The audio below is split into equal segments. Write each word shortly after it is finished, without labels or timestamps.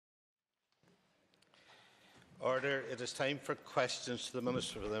Order. It is time for questions to the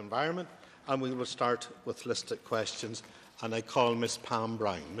Minister for the Environment, and we will start with listed questions. And I call Ms Pam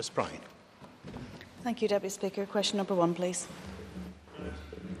Brown. Ms Brown. Thank you, Deputy Speaker. Question number 1, please.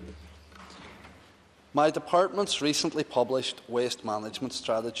 My department's recently published waste management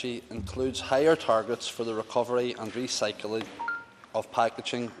strategy includes higher targets for the recovery and recycling of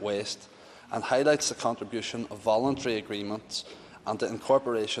packaging waste and highlights the contribution of voluntary agreements and the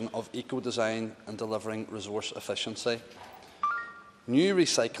incorporation of eco-design in delivering resource efficiency. New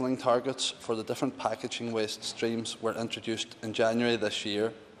recycling targets for the different packaging waste streams were introduced in January this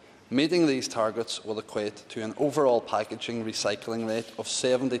year. Meeting these targets will equate to an overall packaging recycling rate of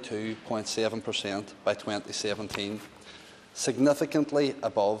 72.7% by 2017, significantly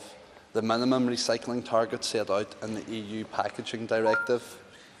above the minimum recycling target set out in the EU Packaging Directive.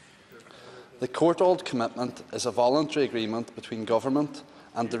 The court-ordered commitment is a voluntary agreement between government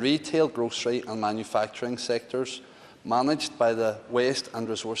and the retail, grocery and manufacturing sectors, managed by the Waste and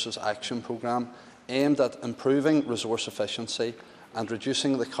Resources Action Programme, aimed at improving resource efficiency and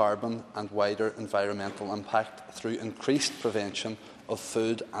reducing the carbon and wider environmental impact through increased prevention of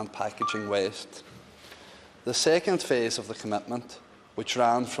food and packaging waste. The second phase of the commitment, which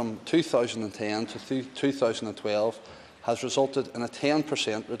ran from 2010 to 2012, has resulted in a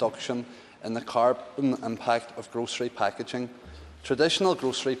 10% reduction in the carbon impact of grocery packaging. Traditional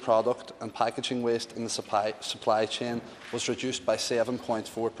grocery product and packaging waste in the supply chain was reduced by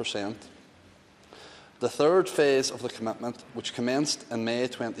 7.4%. The third phase of the commitment, which commenced in May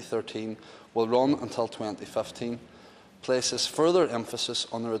 2013, will run until 2015, places further emphasis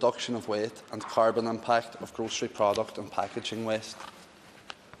on the reduction of weight and carbon impact of grocery product and packaging waste.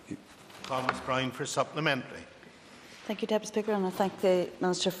 Ms Brown for supplementary. Thank you, Deputy Speaker, and I thank the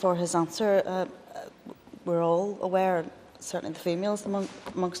Minister for his answer. We're all aware, certainly the females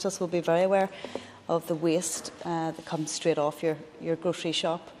amongst us will be very aware of the waste that comes straight off your grocery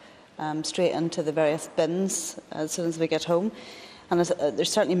shop, straight into the various bins as soon as we get home. And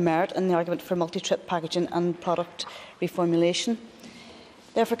there's certainly merit in the argument for multi-trip packaging and product reformulation.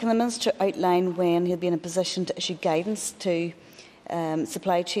 Therefore, can the Minister outline when he'll be in a position to issue guidance to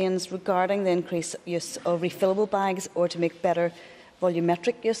supply chains regarding the increased use of refillable bags or to make better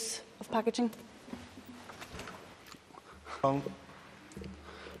volumetric use of packaging? Thank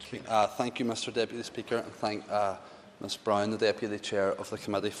you, Mr Deputy Speaker, and thank Ms Brown, the Deputy Chair of the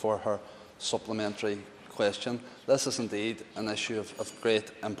Committee, for her supplementary question. This is indeed an issue of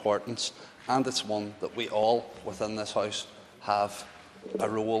great importance, and it's one that we all within this House have a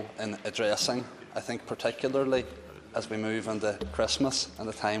role in addressing. I think particularly as we move into Christmas and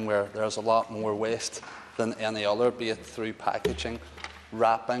a time where there's a lot more waste than any other, be it through packaging,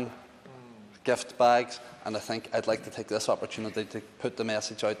 wrapping, gift bags, and I think I'd like to take this opportunity to put the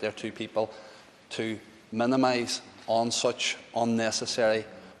message out there to people to minimise on such unnecessary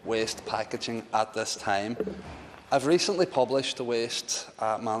waste packaging at this time. I've recently published the waste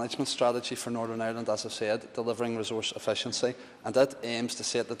management strategy for Northern Ireland, as I've said, delivering resource efficiency, and it aims to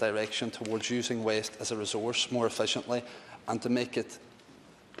set the direction towards using waste as a resource more efficiently and to make it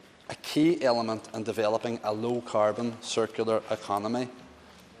a key element in developing a low-carbon circular economy.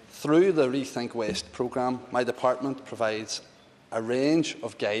 Through the Rethink Waste programme, my department provides a range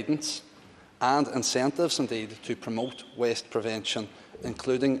of guidance and incentives indeed to promote waste prevention,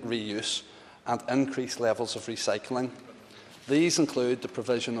 including reuse and increased levels of recycling. These include the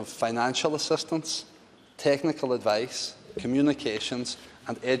provision of financial assistance, technical advice, communications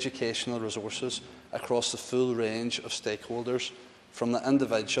and educational resources across the full range of stakeholders, from the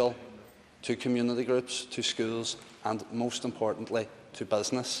individual to community groups to schools and, most importantly, to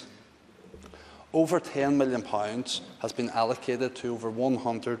business. Over £10 million has been allocated to over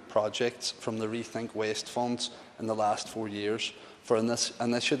 100 projects from the Rethink Waste funds in the last 4 years for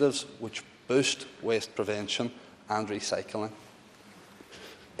initiatives which boost waste prevention and recycling.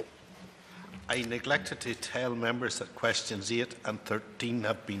 I neglected to tell members that questions 8 and 13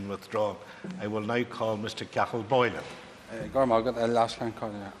 have been withdrawn. I will now call Mr Cathal Boylan. Thank you,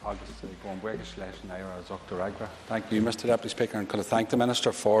 Mr Deputy Speaker, and could I thank the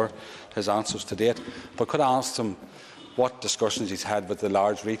Minister for his answers to date. But could I ask him what discussions he's had with the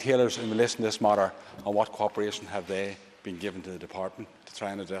large retailers in relation to this matter, and what cooperation have they been given to the Department to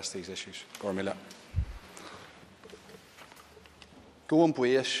try and address these issues? Goan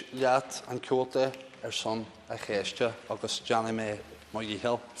buis leat an cúlta son a chéiste agus Johnny May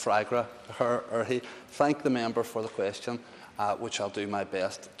Moyihil Fragra he. Thank the member for the question, which I'll do my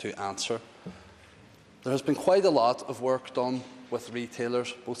best to answer. There has been quite a lot of work done with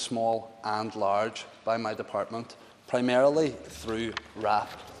retailers, both small and large, by my department, primarily through RAP,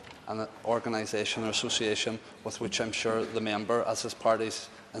 an organisation or association with which I'm sure the member, as his party's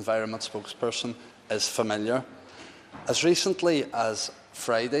environment spokesperson, is familiar. As recently as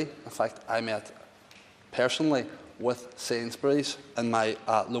Friday, in fact, I met personally with Sainsbury's in my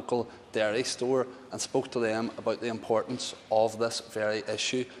local dairy store and spoke to them about the importance of this very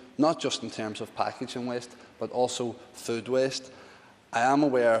issue, not just in terms of packaging waste, but also food waste. I am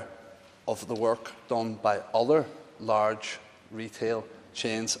aware of the work done by other large retail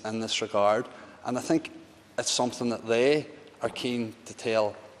chains in this regard, and I think it's something that they are keen to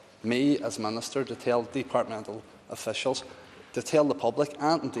tell me as Minister, to tell departmental officials, to tell the public,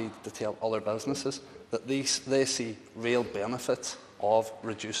 and indeed to tell other businesses that they see real benefits of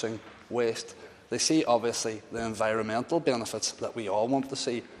reducing waste. They see, obviously, the environmental benefits that we all want to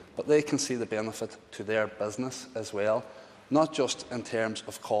see, but they can see the benefit to their business as well, not just in terms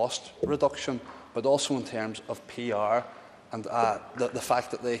of cost reduction, but also in terms of PR and the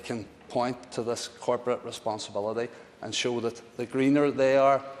fact that they can point to this corporate responsibility and show that the greener they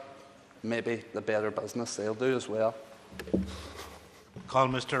are, maybe the better business they'll do as well. Call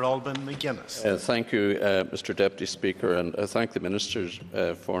Mr Alban McGuinness. Thank you, Mr Deputy Speaker, and I thank the Minister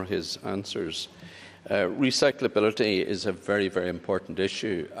for his answers. Recyclability is a very, very important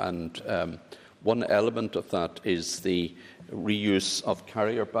issue, and one element of that is the reuse of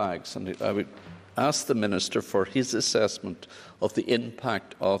carrier bags. And I would ask the Minister for his assessment of the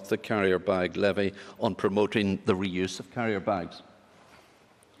impact of the carrier bag levy on promoting the reuse of carrier bags.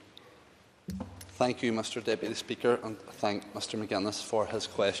 Thank you, Mr Deputy Speaker, and thank Mr McGuinness for his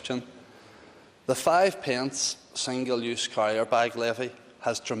question. The 5p single-use carrier bag levy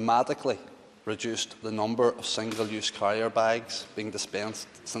has dramatically reduced the number of single-use carrier bags being dispensed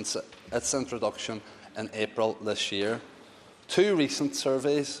since its introduction in April this year. Two recent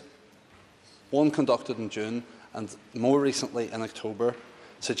surveys, one conducted in June and more recently in October,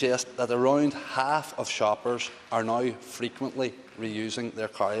 suggest that around half of shoppers are now frequently reusing their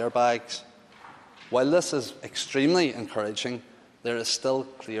carrier bags. While this is extremely encouraging, there is still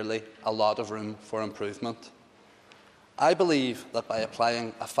clearly a lot of room for improvement. I believe that by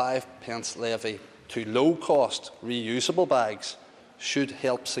applying a 5p levy to low-cost reusable bags should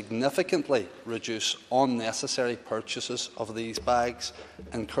help significantly reduce unnecessary purchases of these bags,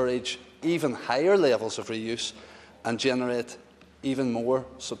 encourage even higher levels of reuse and generate even more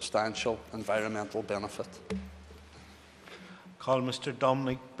substantial environmental benefit. Call Mr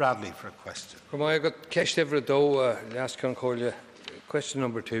Dominic Bradley for a question. Question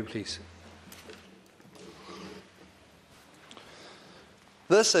number 2, please.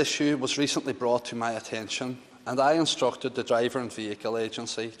 This issue was recently brought to my attention, and I instructed the Driver and Vehicle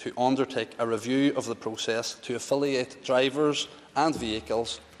Agency to undertake a review of the process to affiliate drivers and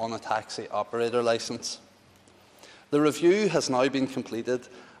vehicles on a taxi operator licence. The review has now been completed,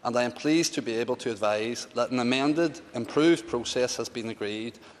 and I am pleased to be able to advise that an amended, improved process has been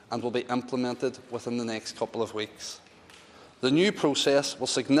agreed and will be implemented within the next couple of weeks. The new process will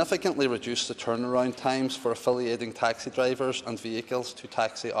significantly reduce the turnaround times for affiliating taxi drivers and vehicles to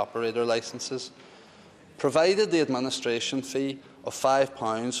taxi operator licences. Provided the administration fee of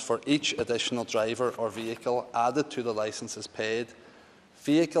 £5 for each additional driver or vehicle added to the licence is paid,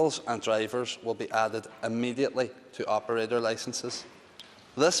 vehicles and drivers will be added immediately to operator licences.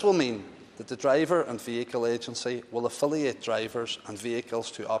 This will mean that the Driver and Vehicle Agency will affiliate drivers and vehicles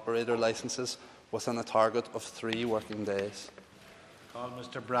to operator licences within a target of 3 working days. Call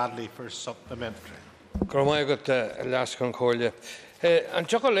Mr Bradley for supplementary. An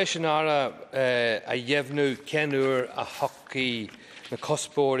jocolation ara a yevnu kenur a hockey na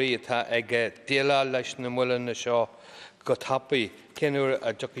cospori ag dela leis na mulan na shaw got happy kenur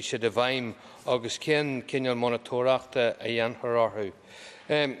a jockey shed a vaim August ken kenyan monitorachta a yan harahu.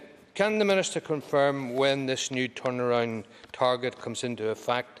 Can the Minister confirm when this new turnaround target comes into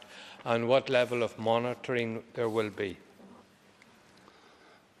effect and what level of monitoring there will be?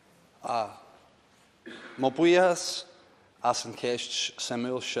 Mobuias as an ceist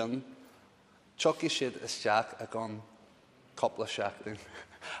Samuel Shin, Chucky Shid is Jack a gun couple of shacking.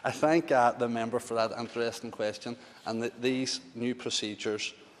 I thank the member for that interesting question, and these new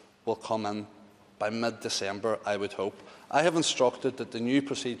procedures will come in by mid-December, I would hope. I have instructed that the new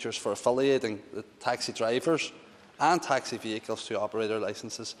procedures for affiliating the taxi drivers and taxi vehicles to operator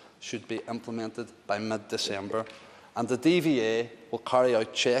licences should be implemented by mid-December, and the DVA will carry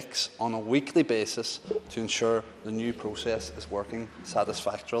out checks on a weekly basis to ensure the new process is working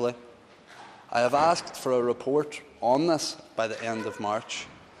satisfactorily. I have asked for a report on this by the end of March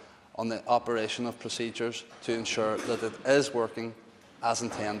on the operation of procedures to ensure that it is working as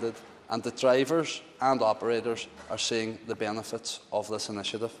intended and that drivers and operators are seeing the benefits of this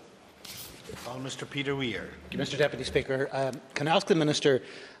initiative. Mr. Peter Weir. Thank you, Mr. Deputy Speaker. Can I ask the Minister,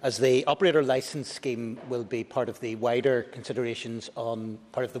 as the operator licence scheme will be part of the wider considerations on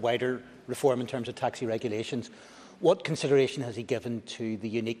part of the wider reform in terms of taxi regulations, what consideration has he given to the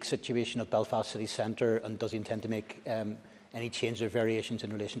unique situation of Belfast City Centre, and does he intend to make any changes or variations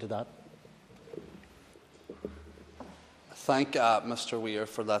in relation to that? Thank Mr. Weir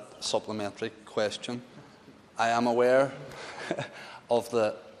for that supplementary question. I am aware of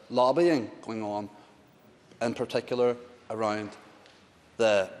the lobbying going on, in particular around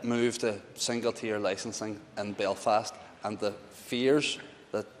the move to single-tier licensing in Belfast and the fears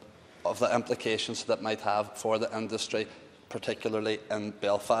of the implications that might have for the industry, particularly in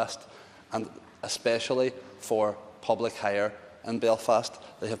Belfast, and especially for public hire in Belfast.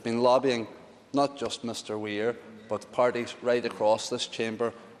 They have been lobbying not just Mr. Weir, but parties right across this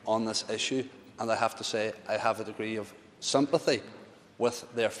chamber on this issue, and I have to say I have a degree of sympathy with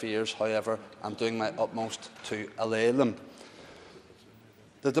their fears. However, I'm doing my utmost to allay them.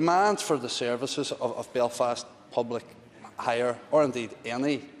 The demand for the services of Belfast public hire, or indeed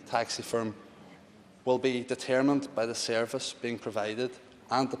any taxi firm, will be determined by the service being provided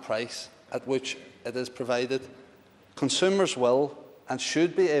and the price at which it is provided. Consumers will and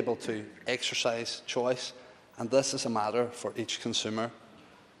should be able to exercise choice, and this is a matter for each consumer.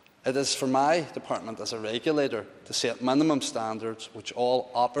 It is for my department as a regulator to set minimum standards which all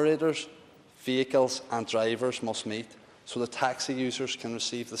operators, vehicles and drivers must meet, so that taxi users can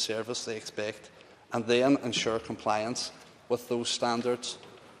receive the service they expect, and then ensure compliance with those standards.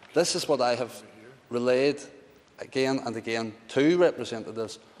 This is what I have relayed again and again to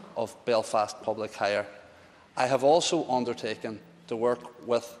representatives of Belfast Public Hire. I have also undertaken to work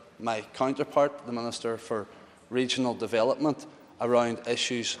with my counterpart, the Minister for Regional Development, around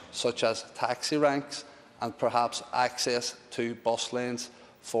issues such as taxi ranks and perhaps access to bus lanes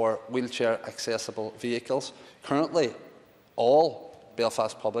for wheelchair-accessible vehicles. Currently, all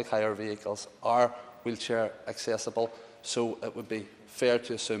Belfast Public Hire vehicles are wheelchair-accessible, so it would be fair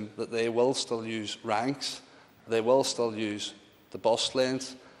to assume that they will still use ranks, they will still use the bus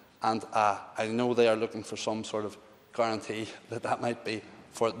lanes, and I know they are looking for some sort of guarantee that that might be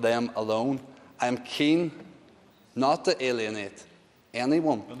for them alone. I am keen not to alienate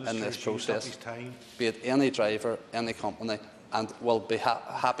anyone in this process, be it any driver, any company, and will be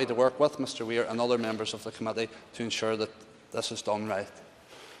happy to work with Mr. Weir and other members of the committee to ensure that this is done right.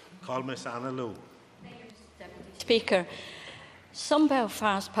 Call Ms Anna Lowe. Speaker, some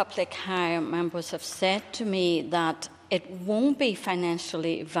Belfast Public Hire members have said to me that it won't be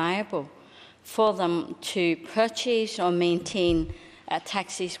financially viable for them to purchase or maintain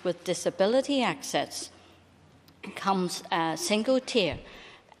taxis with disability access. Comes single tier,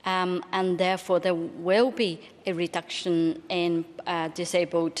 and therefore there will be a reduction in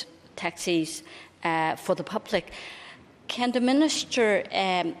disabled taxis for the public. Can the Minister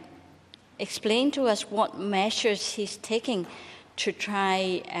explain to us what measures he's taking to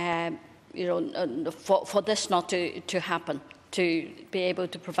try, for this not to happen, to be able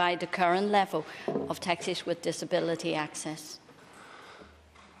to provide the current level of taxis with disability access?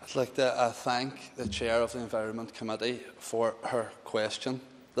 I'd like to thank the Chair of the Environment Committee for her question.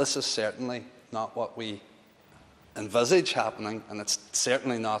 This is certainly not what we envisage happening, and it's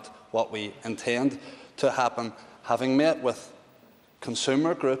certainly not what we intend to happen. Having met with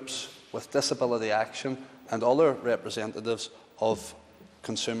consumer groups, with Disability Action and other representatives of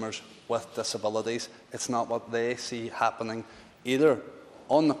consumers with disabilities, it's not what they see happening either.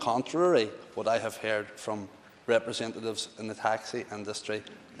 On the contrary, what I have heard from representatives in the taxi industry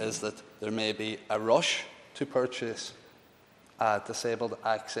is that there may be a rush to purchase disabled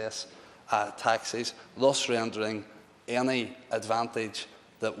access taxis, thus rendering any advantage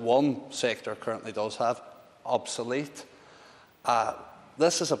that one sector currently does have obsolete.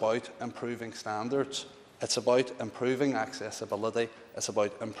 This is about improving standards. It's about improving accessibility. It's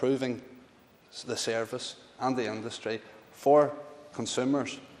about improving the service and the industry for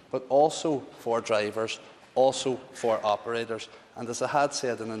consumers, but also for drivers, also for operators. And as I had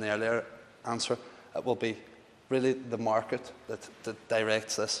said in an earlier answer, it will be really the market that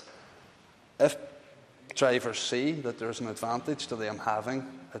directs this. If drivers see that there is an advantage to them having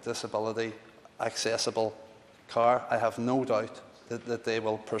a disability accessible car, I have no doubt that they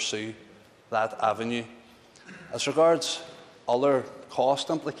will pursue that avenue. As regards other cost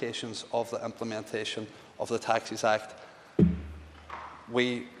implications of the implementation of the Taxis Act,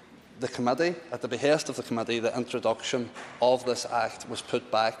 the committee, at the behest of the committee, the introduction of this Act was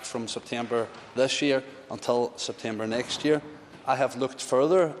put back from September this year until September next year. I have looked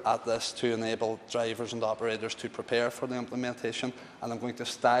further at this to enable drivers and operators to prepare for the implementation, and I'm going to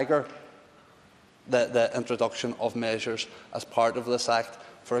stagger the introduction of measures as part of this Act.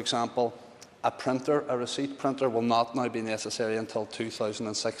 For example, a receipt printer will not now be necessary until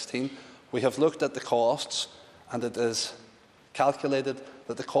 2016. We have looked at the costs, and it is calculated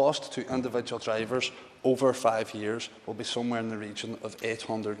that the cost to individual drivers over 5 years will be somewhere in the region of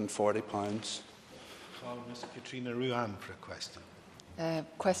 £840. Call Ms. Katrina Ruan for a question.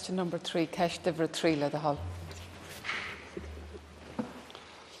 Question number 3, Ceist Divra Tríla the Hall.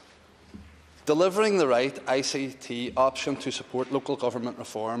 Delivering the right ICT option to support local government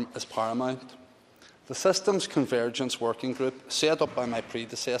reform is paramount. The Systems Convergence Working Group, set up by my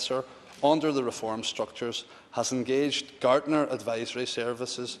predecessor under the reform structures, has engaged Gartner Advisory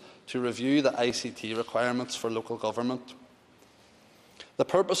Services to review the ICT requirements for local government. The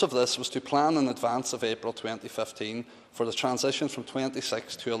purpose of this was to plan in advance of April 2015 for the transition from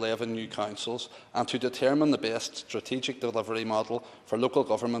 26 to 11 new councils and to determine the best strategic delivery model for local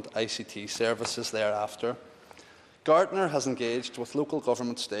government ICT services thereafter. Gartner has engaged with local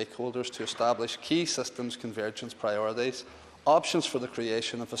government stakeholders to establish key systems convergence priorities, options for the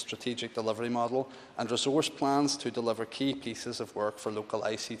creation of a strategic delivery model, and resource plans to deliver key pieces of work for local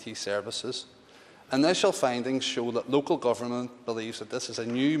ICT services. Initial findings show that local government believes that this is a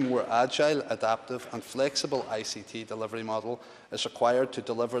new, more agile, adaptive and flexible ICT delivery model is required to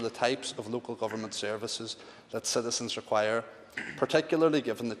deliver the types of local government services that citizens require, particularly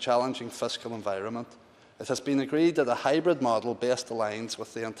given the challenging fiscal environment. It has been agreed that a hybrid model best aligns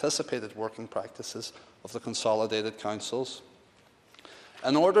with the anticipated working practices of the consolidated councils.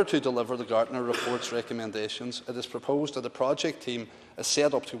 In order to deliver the Gartner report's recommendations, it is proposed that a project team is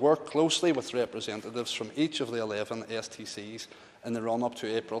set up to work closely with representatives from each of the 11 STCs in the run-up to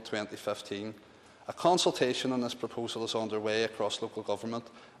April 2015. A consultation on this proposal is underway across local government,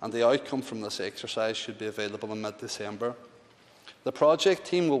 and the outcome from this exercise should be available in mid-December. The project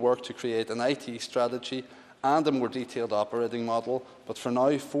team will work to create an IT strategy and a more detailed operating model, but for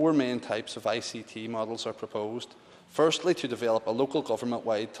now 4 main types of ICT models are proposed. Firstly, to develop a local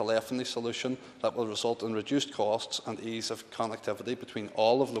government-wide telephony solution that will result in reduced costs and ease of connectivity between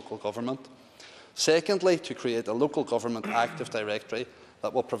all of local government. Secondly, to create a local government active directory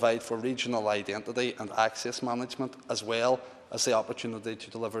that will provide for regional identity and access management, as well as the opportunity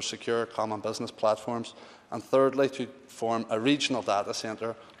to deliver secure common business platforms. And thirdly, to form a regional data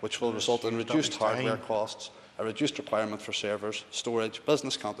centre which will result in reduced hardware costs, a reduced requirement for servers, storage,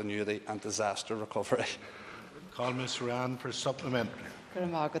 business continuity and disaster recovery. Call Ms. Ruan for supplementary.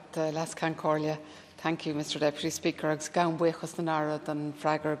 Thank you, Mr Deputy Speaker. Thank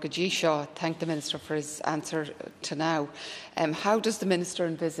the Minister for his answer to now. How does the Minister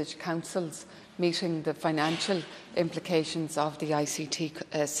envisage councils meeting the financial implications of the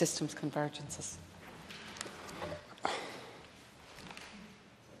ICT systems convergences?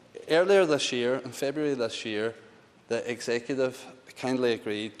 Earlier this year, in February this year, the Executive kindly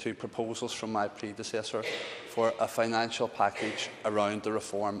agreed to proposals from my predecessor for a financial package around the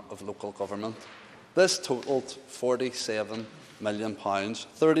reform of local government. This totalled £47 million,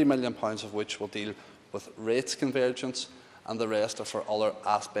 £30 million of which will deal with rates convergence, and the rest are for other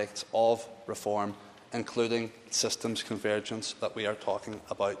aspects of reform, including systems convergence that we are talking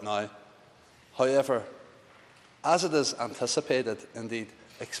about now. However, as it is anticipated, indeed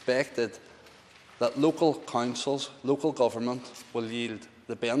expected, that local councils, local government will yield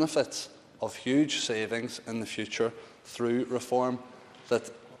the benefits of huge savings in the future through reform,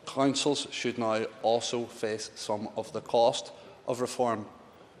 that councils should now also face some of the cost of reform.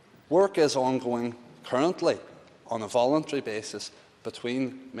 Work is ongoing currently on a voluntary basis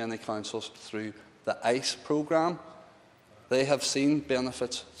between many councils through the ICE programme. They have seen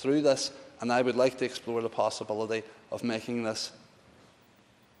benefits through this, and I would like to explore the possibility of making this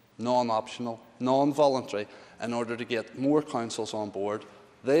non-optional, non-voluntary, in order to get more councils on board.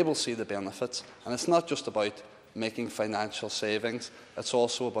 They will see the benefits, and it's not just about making financial savings, it's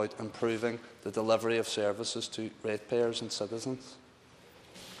also about improving the delivery of services to ratepayers and citizens.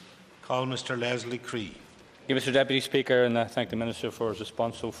 Call Mr Leslie Cree. Mr Deputy Speaker, and I thank the Minister for his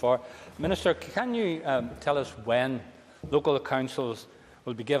response so far. Minister, can you tell us when local councils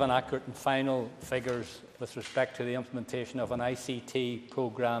will be given accurate and final figures with respect to the implementation of an ICT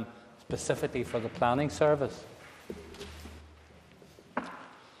programme specifically for the planning service?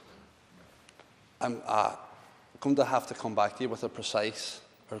 I'm going to have to come back to you with a precise,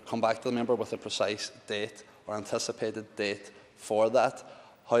 or come back to the member with a precise date or anticipated date for that.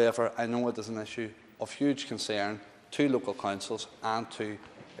 However, I know it is an issue of huge concern to local councils and to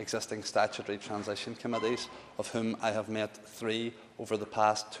existing statutory transition committees, of whom I have met 3 over the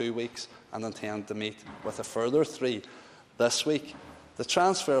past 2 weeks and intend to meet with a further 3 this week. The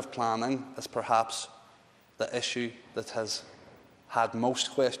transfer of planning is perhaps the issue that has had most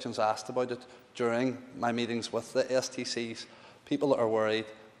questions asked about it during my meetings with the STCs. People are worried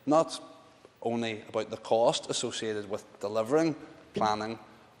not only about the cost associated with delivering planning,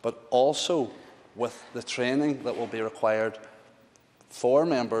 but also with the training that will be required for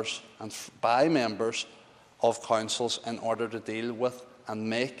members and by members of councils in order to deal with and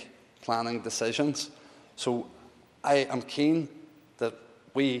make planning decisions. So I am keen that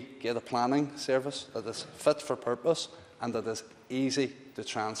we get a planning service that is fit for purpose and that is easy to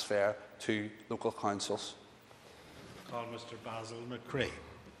transfer to local councils. Call Mr Basil McCrae.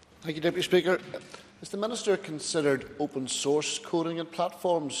 Thank you, Deputy Speaker. Has the Minister considered open source coding and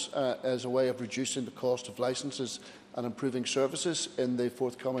platforms as a way of reducing the cost of licences and improving services in the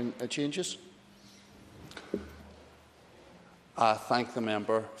forthcoming changes? I thank the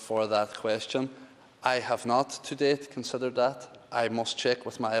member for that question. I have not to date considered that. I must check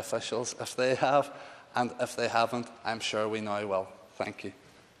with my officials if they have, and if they haven't, I'm sure we now will. Thank you.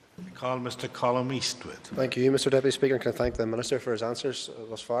 I call Mr Colm Eastwood. Thank you, Mr Deputy Speaker, and can I thank the Minister for his answers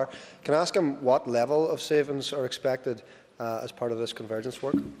thus far. Can I ask him what level of savings are expected as part of this convergence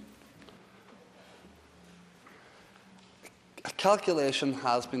work? A calculation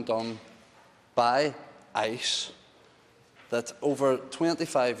has been done by ICE that over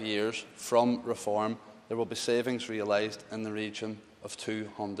 25 years from reform, there will be savings realised in the region of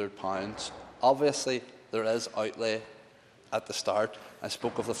 £200. Obviously, there is outlay at the start. I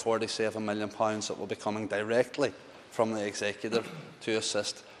spoke of the £47 million that will be coming directly from the Executive to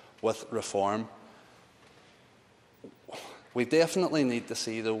assist with reform. We definitely need to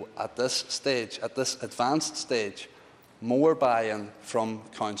see, though, at this stage, at this advanced stage, more buy-in from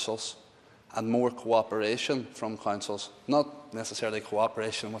councils and more cooperation from councils, not necessarily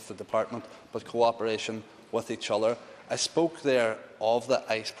cooperation with the department, but cooperation with each other. I spoke there of the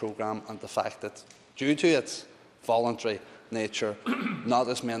ICE programme and the fact that, due to its voluntary nature, not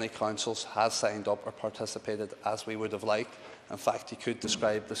as many councils have signed up or participated as we would have liked. In fact, you could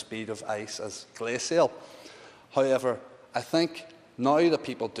describe the speed of ICE as glacial. However, I think now that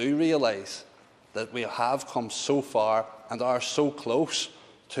people do realise that we have come so far and are so close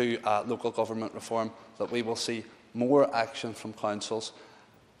to local government reform, that we will see more action from councils,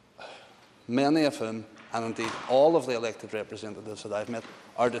 many of whom, and indeed all of the elected representatives that I've met,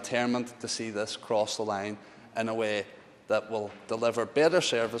 are determined to see this cross the line in a way that will deliver better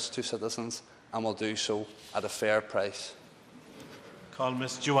service to citizens and will do so at a fair price. Call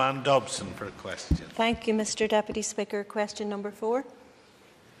Ms Joanne Dobson for a question. Thank you, Mr Deputy Speaker. Question number 4.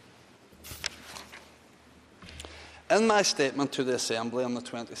 In my statement to the Assembly on the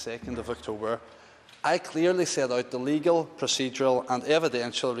 22nd of October, I clearly set out the legal, procedural and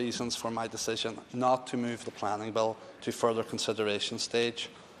evidential reasons for my decision not to move the planning bill to further consideration stage,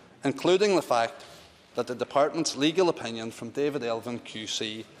 including the fact that the Department's legal opinion from David Elvin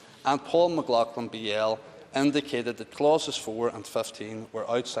QC and Paul McLaughlin BL indicated that clauses 4 and 15 were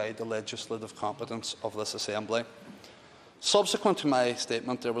outside the legislative competence of this Assembly. Subsequent to my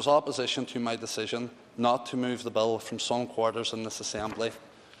statement, there was opposition to my decision not to move the bill from some quarters in this Assembly,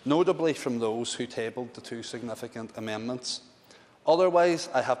 notably from those who tabled the 2 significant amendments. Otherwise,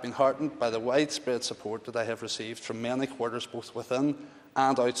 I have been heartened by the widespread support that I have received from many quarters both within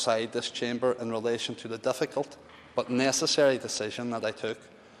and outside this chamber in relation to the difficult but necessary decision that I took,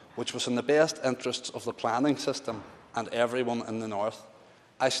 which was in the best interests of the planning system and everyone in the North.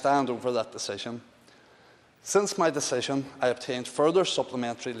 I stand over that decision. Since my decision, I obtained further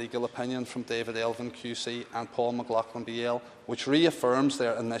supplementary legal opinion from David Elvin QC and Paul McLaughlin BL, which reaffirms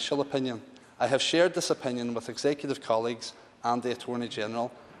their initial opinion. I have shared this opinion with executive colleagues and the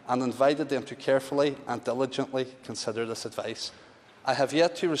Attorney-General and invited them to carefully and diligently consider this advice. I have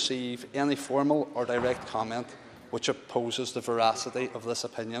yet to receive any formal or direct comment which opposes the veracity of this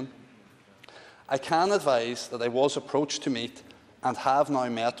opinion. I can advise that I was approached to meet and have now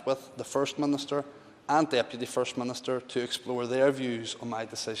met with the First Minister and Deputy First Minister to explore their views on my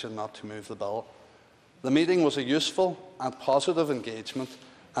decision not to move the bill. The meeting was a useful and positive engagement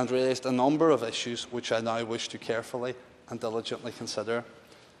and raised a number of issues which I now wish to carefully and diligently consider.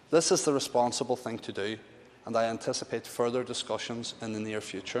 This is the responsible thing to do, and I anticipate further discussions in the near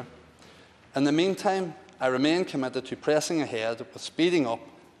future. In the meantime, I remain committed to pressing ahead with speeding up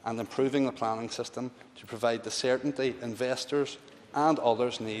and improving the planning system to provide the certainty investors and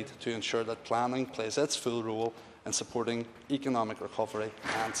others need to ensure that planning plays its full role in supporting economic recovery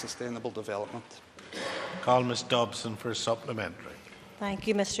and sustainable development. Call Ms Dobson for a supplementary. Thank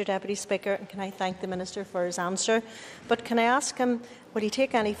you, Mr Deputy Speaker, and can I thank the Minister for his answer. But can I ask him, will he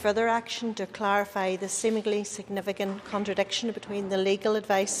take any further action to clarify the seemingly significant contradiction between the legal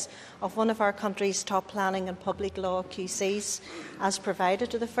advice of one of our country's top planning and public law QCs, as provided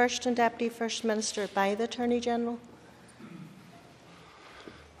to the First and Deputy First Minister by the Attorney-General?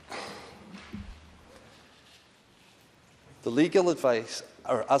 The legal advice,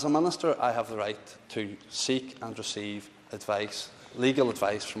 or as a Minister, I have the right to seek and receive advice, legal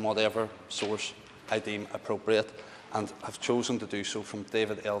advice from whatever source I deem appropriate, and have chosen to do so from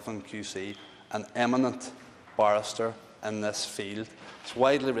David Elvin QC, an eminent barrister in this field. He's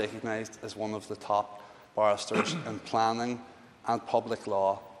widely recognised as one of the top barristers in planning and public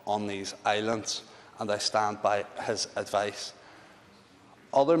law on these islands, and I stand by his advice.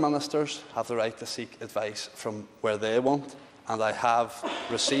 Other ministers have the right to seek advice from where they want, and I have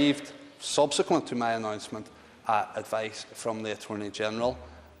received, subsequent to my announcement, advice from the Attorney-General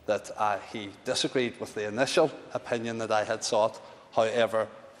that he disagreed with the initial opinion that I had sought. However,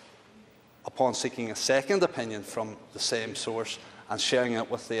 upon seeking a second opinion from the same source and sharing it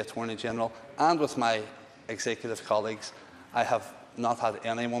with the Attorney-General and with my executive colleagues, I have not had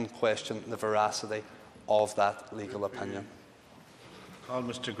anyone question the veracity of that legal opinion. Call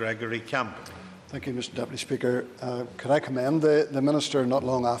Mr Gregory Campbell. Thank you, Mr Deputy Speaker. Could I commend the Minister? Not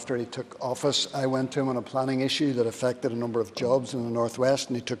long after he took office, I went to him on a planning issue that affected a number of jobs in the North West,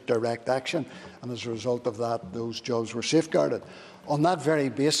 and he took direct action, and as a result of that, those jobs were safeguarded. On that very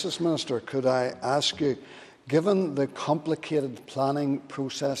basis, Minister, could I ask you, given the complicated planning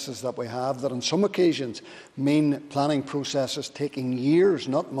processes that we have, that on some occasions mean planning processes taking years,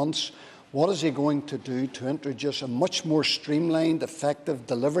 not months, what is he going to do to introduce a much more streamlined, effective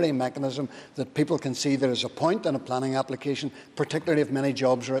delivery mechanism that people can see there is a point in a planning application, particularly if many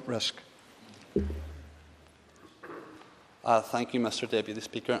jobs are at risk? Thank you, Mr Deputy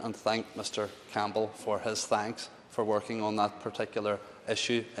Speaker, and thank Mr Campbell for his thanks for working on that particular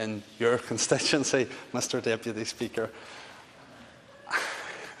issue in your constituency, Mr Deputy Speaker.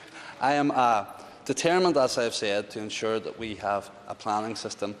 I am determined, as I have said, to ensure that we have a planning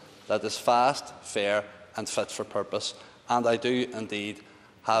system that is fast, fair and fit for purpose, and I do indeed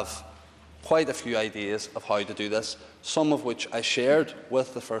have quite a few ideas of how to do this, some of which I shared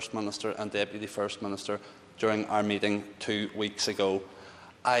with the First Minister and Deputy First Minister during our meeting 2 weeks ago.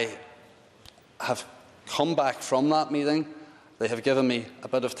 I have come back from that meeting. They have given me a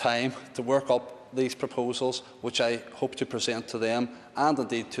bit of time to work up these proposals, which I hope to present to them and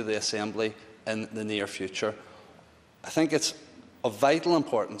indeed to the Assembly in the near future. I think it's of vital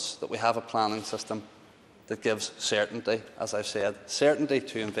importance that we have a planning system that gives certainty, as I've said, certainty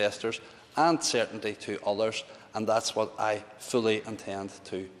to investors and certainty to others, and that's what I fully intend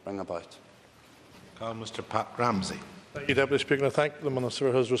to bring about. Call Mr Pat Ramsey. Thank you, Deputy Speaker. I thank the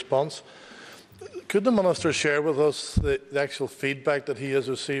Minister for his response. Could the Minister share with us the actual feedback that he has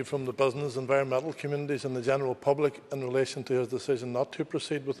received from the business, environmental communities and the general public in relation to his decision not to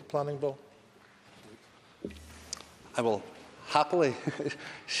proceed with the planning bill? I will happily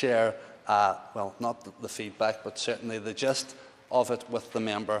share, well, not the feedback, but certainly the gist of it with the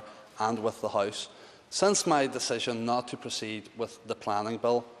member and with the House. Since my decision not to proceed with the planning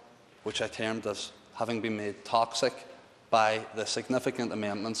bill, which I termed as having been made toxic by the significant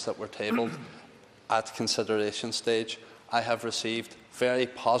amendments that were tabled at consideration stage, I have received very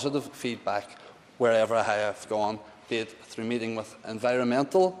positive feedback wherever I have gone, be it through meeting with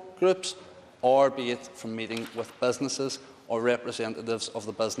environmental groups or be it from meeting with businesses or representatives of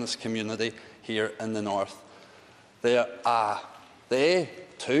the business community here in the North. They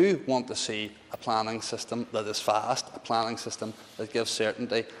too want to see a planning system that is fast, a planning system that gives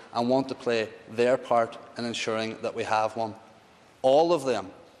certainty, and want to play their part in ensuring that we have one. All of them,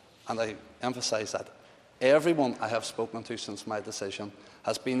 and I emphasise that, everyone I have spoken to since my decision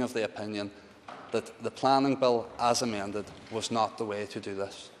has been of the opinion that the planning bill as amended was not the way to do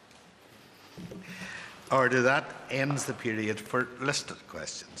this. Order. That ends the period for listed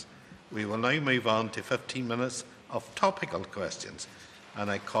questions. We will now move on to 15 minutes of topical questions, and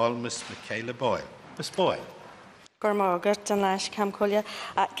I call Ms Michaela Boyle. Ms Boyle. Can I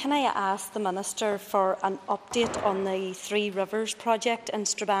ask the Minister for an update on the Three Rivers project in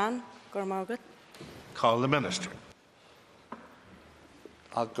Strabane? Call the Minister.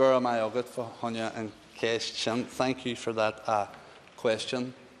 Thank you for that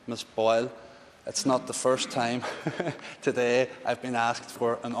question, Ms Boyle. It's not the first time today I've been asked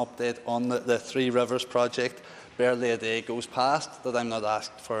for an update on the Three Rivers project. Barely a day goes past that I'm not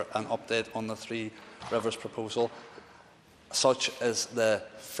asked for an update on the Three Rivers proposal. such as the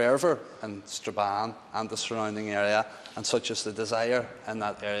fervour in Strabane and the surrounding area, and such as the desire in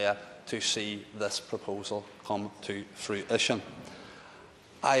that area to see this proposal come to fruition.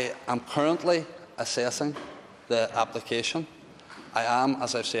 I am currently assessing the application. I am,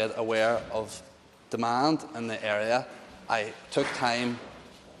 as I've said, aware of demand in the area. I took time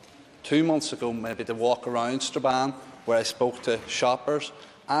 2 months ago maybe to walk around Strabane, where I spoke to shoppers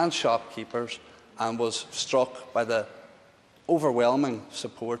and shopkeepers and was struck by the overwhelming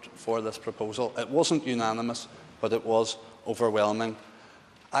support for this proposal. It wasn't unanimous, but it was overwhelming.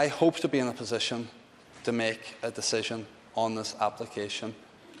 I hope to be in a position to make a decision on this application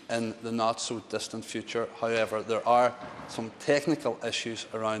in the not-so-distant future. However, there are some technical issues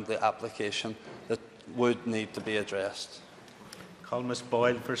around the application that would need to be addressed. Call Ms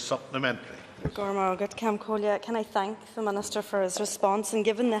Boyle for supplementary. Can I thank the Minister for his response, and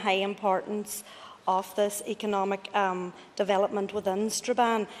given the high importance of this economic development within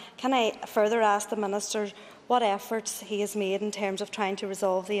Strabane, can I further ask the Minister what efforts he has made in terms of trying to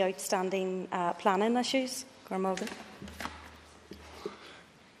resolve the outstanding planning issues?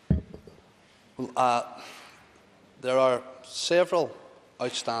 There are several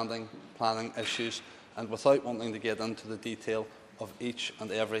outstanding planning issues, and without wanting to get into the detail of each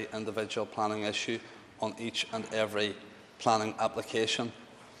and every individual planning issue on each and every planning application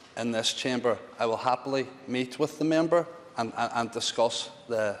in this chamber, I will happily meet with the member and discuss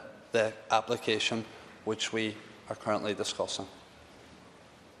the application which we are currently discussing.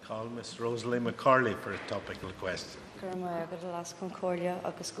 Call Ms Rosalie McCarley for a topical question. Mar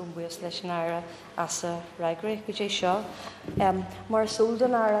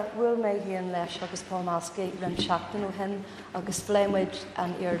soldanara bhfuil mé híon leis agus Palmasci rim seachtain ó hin agus bléimid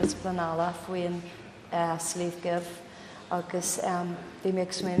an iardas planala faoin slíomh agus bhí mé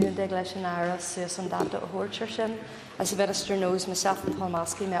exméiniúin de leis an aire suas an data ó thuirtear sin. As the Minister knows, myself and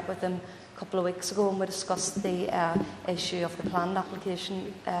Palmasci met with him a couple of weeks ago and we discussed the issue of the planned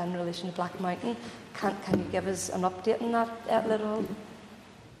application in relation to Black Mountain. Can you give us an update on that little?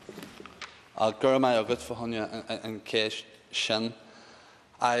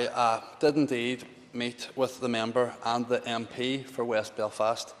 I did indeed meet with the member and the MP for West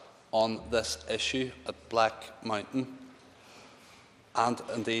Belfast on this issue at Black Mountain, and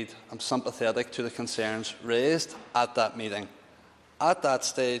indeed I'm sympathetic to the concerns raised at that meeting. At that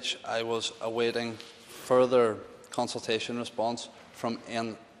stage, I was awaiting further consultation response from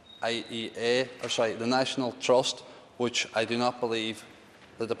the National Trust, which I do not believe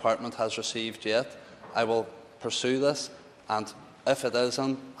the Department has received yet. I will pursue this, and if it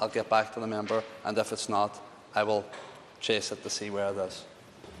isn't, I'll get back to the member, and if it's not, I will chase it to see where it is.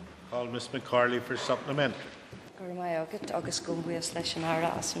 Call Ms McCarley for supplementary.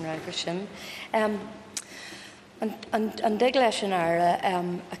 An dig leis an aire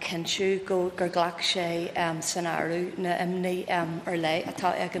a cinsú go gur ghlach sé san airú na imní ar lei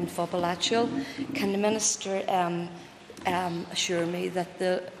atá ag an phobal. Can the Minister assure me that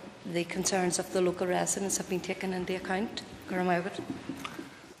the concerns of the local residents have been taken into account?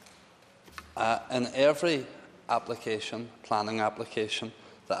 In every application, planning application,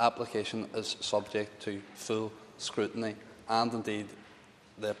 the application is subject to full scrutiny, and indeed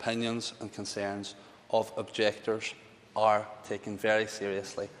the opinions and concerns of objectors are taken very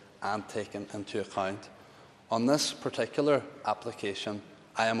seriously and taken into account. On this particular application,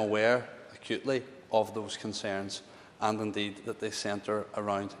 I am aware acutely of those concerns, and indeed that they centre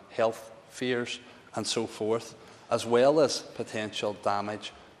around health fears and so forth, as well as potential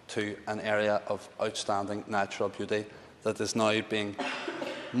damage to an area of outstanding natural beauty that is now being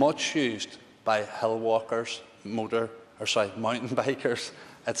much used by hill walkers, mountain bikers,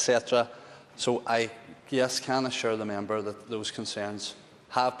 etc. So I, yes, can assure the member that those concerns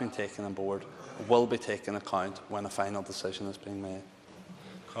have been taken on board, will be taken account when a final decision is being made.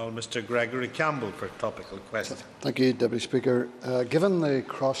 Call Mr Gregory Campbell for a topical question. Thank you, Deputy Speaker. Given the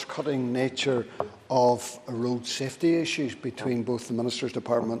cross-cutting nature of road safety issues between both the Minister's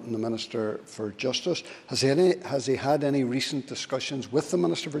Department and the Minister for Justice, has he had any recent discussions with the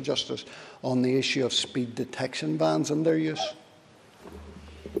Minister for Justice on the issue of speed detection vans and their use?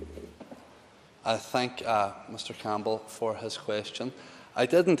 I thank Mr Campbell for his question. I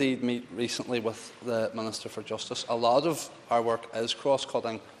did indeed meet recently with the Minister for Justice. A lot of our work is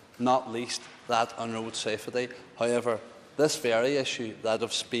cross-cutting, not least that on road safety. However, this very issue, that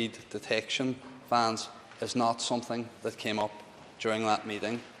of speed detection vans, is not something that came up during that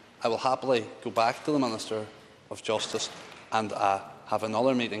meeting. I will happily go back to the Minister of Justice and have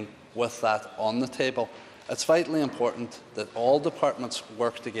another meeting with that on the table. It's vitally important that all departments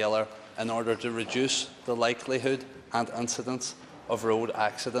work together in order to reduce the likelihood and incidence of road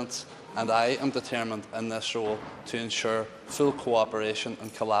accidents, and I am determined in this role to ensure full cooperation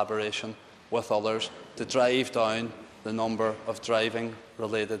and collaboration with others to drive down the number of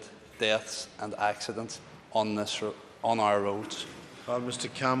driving-related deaths and accidents on our roads.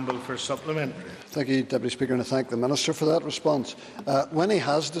 Mr Campbell for supplementary. Thank you, Deputy Speaker, and I thank the Minister for that response. When he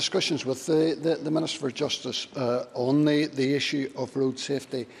has discussions with the Minister for Justice on the issue of road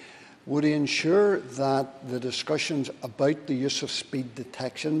safety, would he ensure that the discussions about the use of speed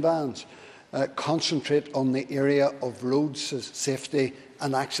detection vans concentrate on the area of road safety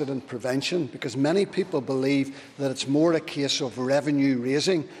and accident prevention? Because many people believe that it's more a case of revenue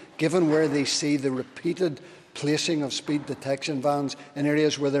raising, given where they see the repeated placing of speed detection vans in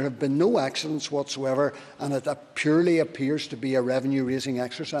areas where there have been no accidents whatsoever, and it purely appears to be a revenue-raising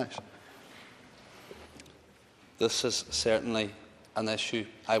exercise. This is certainly an issue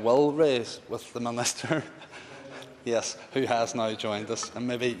I will raise with the Minister, yes, who has now joined us, and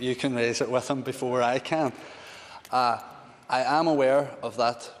maybe you can raise it with him before I can. I am aware of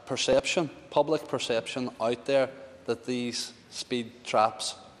that perception, public perception out there, that these speed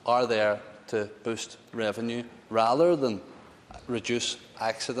traps are there to boost revenue rather than reduce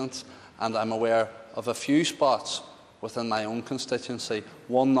accidents, and I'm aware of a few spots within my own constituency,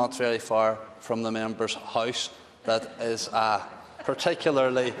 one not very far from the member's house, that is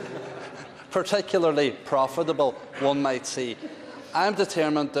particularly profitable, one might see. I'm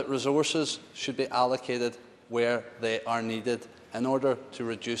determined that resources should be allocated where they are needed in order to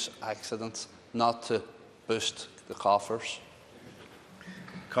reduce accidents, not to boost the coffers.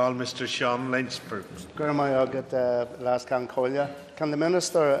 Call Mr Sean Lynch. Can the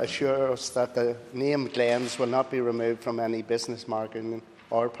Minister assure us that the name Glens will not be removed from any business marketing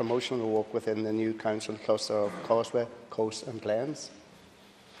or promotional work within the new council cluster of Causeway, Coast and Glens?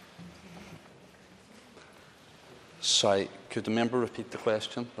 Sorry, could the member repeat the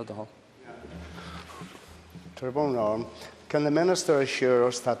question? Can the Minister assure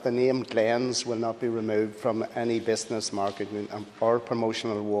us that the name Glens will not be removed from any business marketing or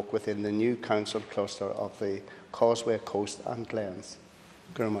promotional work within the new council cluster of the Causeway, Coast and Glens?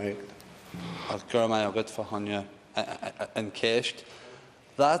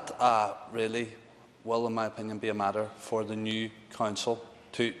 That really will, in my opinion, be a matter for the new council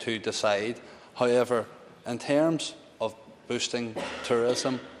to decide. However, in terms of boosting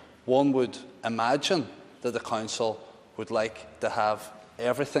tourism, one would imagine that the council would like to have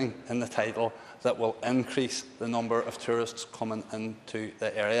everything in the title that will increase the number of tourists coming into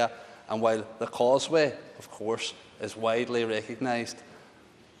the area. And while the Causeway, of course, is widely recognised,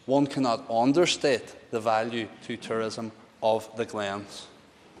 one cannot understate the value to tourism of the Glens.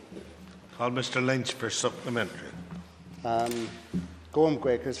 Call Mr Lynch for supplementary.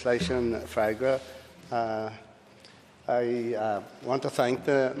 I want to thank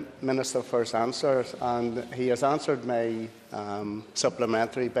the Minister for his answers, and he has answered my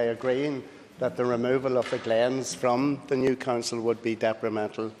supplementary by agreeing that the removal of the Glens from the new council would be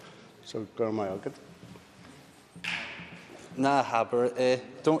detrimental. So, don't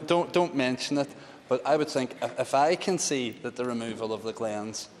mention it, but I would think if I can see that the removal of the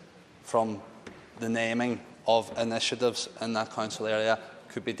Glens from the naming of initiatives in that council area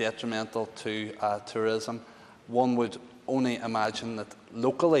could be detrimental to tourism, one would only imagine that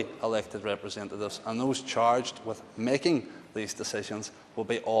locally elected representatives and those charged with making these decisions will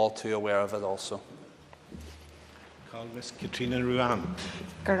be all too aware of it also. Call Ms Katrina Ruan.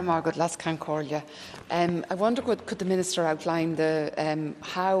 I wonder, could the Minister outline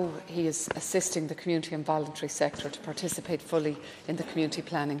how he is assisting the community and voluntary sector to participate fully in the community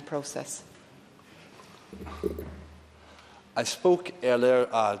planning process? I spoke earlier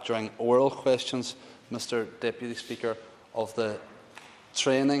during oral questions, Mr Deputy Speaker, of the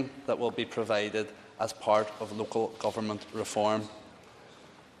training that will be provided as part of local government reform.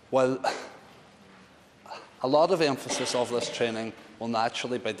 While a lot of emphasis of this training will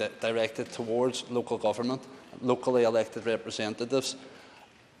naturally be directed towards local government, locally elected representatives,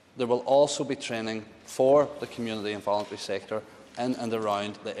 there will also be training for the community and voluntary sector in and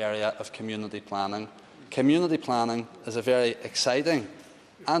around the area of community planning. Community planning is a very exciting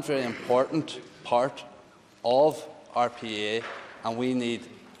and very important part of RPA, and we need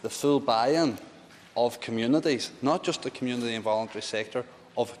the full buy-in of communities, not just the community and voluntary sector,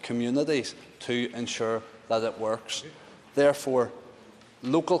 of communities to ensure that it works. Therefore,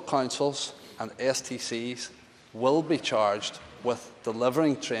 local councils and STCs will be charged with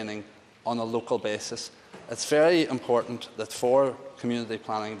delivering training on a local basis. It's very important that for community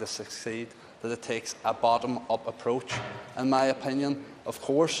planning to succeed, that it takes a bottom-up approach. In my opinion, of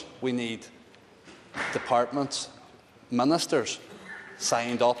course, we need departments, ministers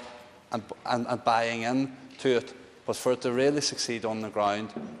signed up and buying into it. But for it to really succeed on the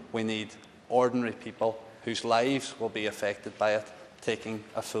ground, we need ordinary people whose lives will be affected by it taking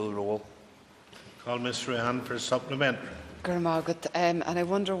a full role. Call Ms Ruhan for supplementary. And I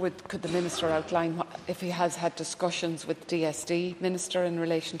wonder, could the Minister outline if he has had discussions with the DSD Minister in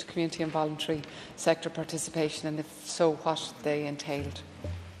relation to community and voluntary sector participation, and if so, what they entailed?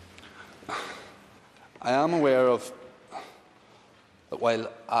 I am aware of that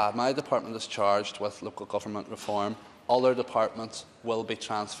while my department is charged with local government reform, other departments will be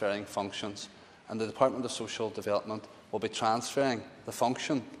transferring functions, and the Department of Social Development will be transferring the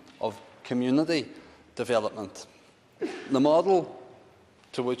function of community development. The model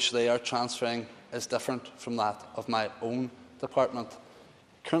to which they are transferring is different from that of my own department.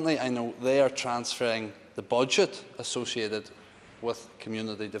 Currently, I know they are transferring the budget associated with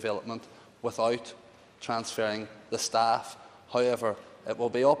community development without transferring the staff. However, it will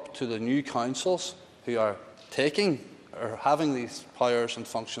be up to the new councils who are taking or having these powers and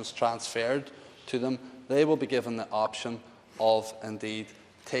functions transferred to them. They will be given the option of indeed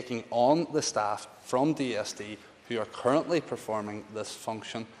taking on the staff from DSD who are currently performing this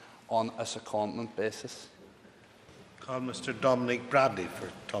function on a secondment basis. Call Mr Dominic Bradley for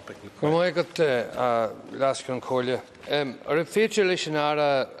topical question. Ar féidir leis an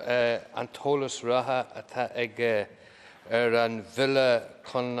ara an tólas ratha atá ag an villa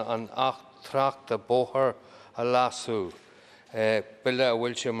chun an tracht a bóthar a lasú. Billa a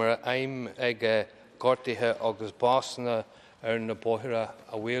bhfuil sé mar aim ag gortaithe agus básanna ar na bóthra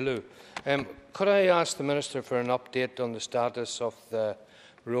a bhfuilú. Could I ask the Minister for an update on the status of the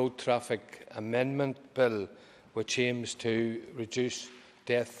Road Traffic Amendment Bill, which aims to reduce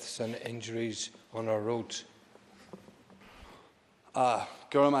deaths and injuries on our roads? Guram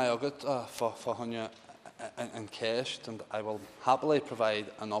Ayogut for Hunya and Kesht, and I will happily provide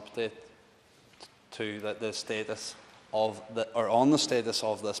an update to the status of on the status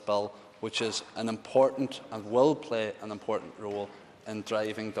of this bill, which is an important and will play an important role in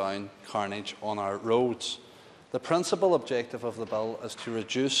driving down carnage on our roads. The principal objective of the bill is to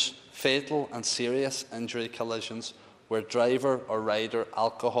reduce fatal and serious injury collisions where driver or rider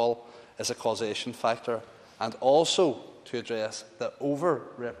alcohol is a causation factor, and also to address the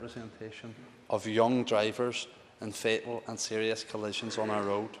over-representation of young drivers in fatal and serious collisions on our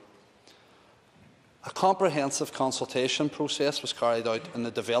road. A comprehensive consultation process was carried out in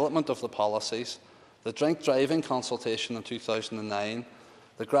the development of the policies: the drink driving consultation in 2009,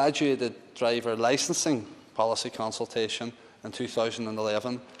 the graduated driver licensing policy consultation in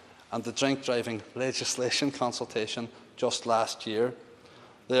 2011, and the drink driving legislation consultation just last year.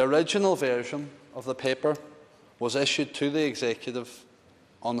 The original version of the paper was issued to the Executive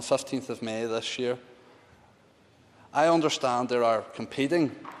on the 15th of May this year. I understand there are competing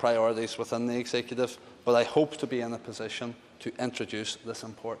priorities within the Executive, but I hope to be in a position to introduce this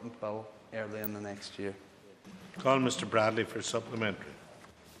important bill early in the next year. Call Mr Bradley for supplementary.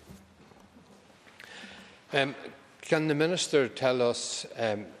 Can the Minister tell us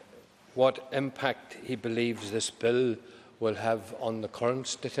what impact he believes this bill will have on the current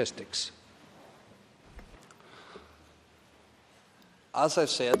statistics? As I've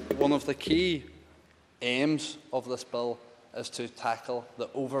said, one of the key aims of this bill is to tackle the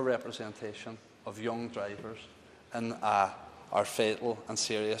over-representation of young drivers in our fatal and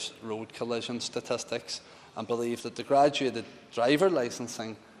serious road collision statistics, and believe that the graduated driver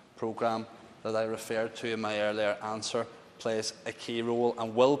licensing programme that I referred to in my earlier answer plays a key role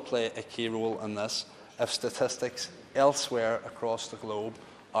and will play a key role in this if statistics elsewhere across the globe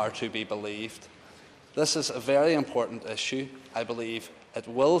are to be believed. This is a very important issue. I believe it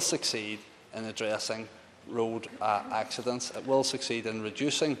will succeed in addressing road accidents. It will succeed in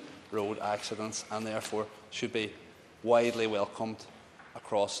reducing road accidents, and therefore should be widely welcomed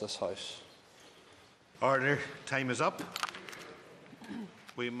across this House. Order. Time is up.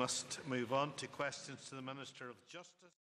 We must move on to questions to the Minister of Justice.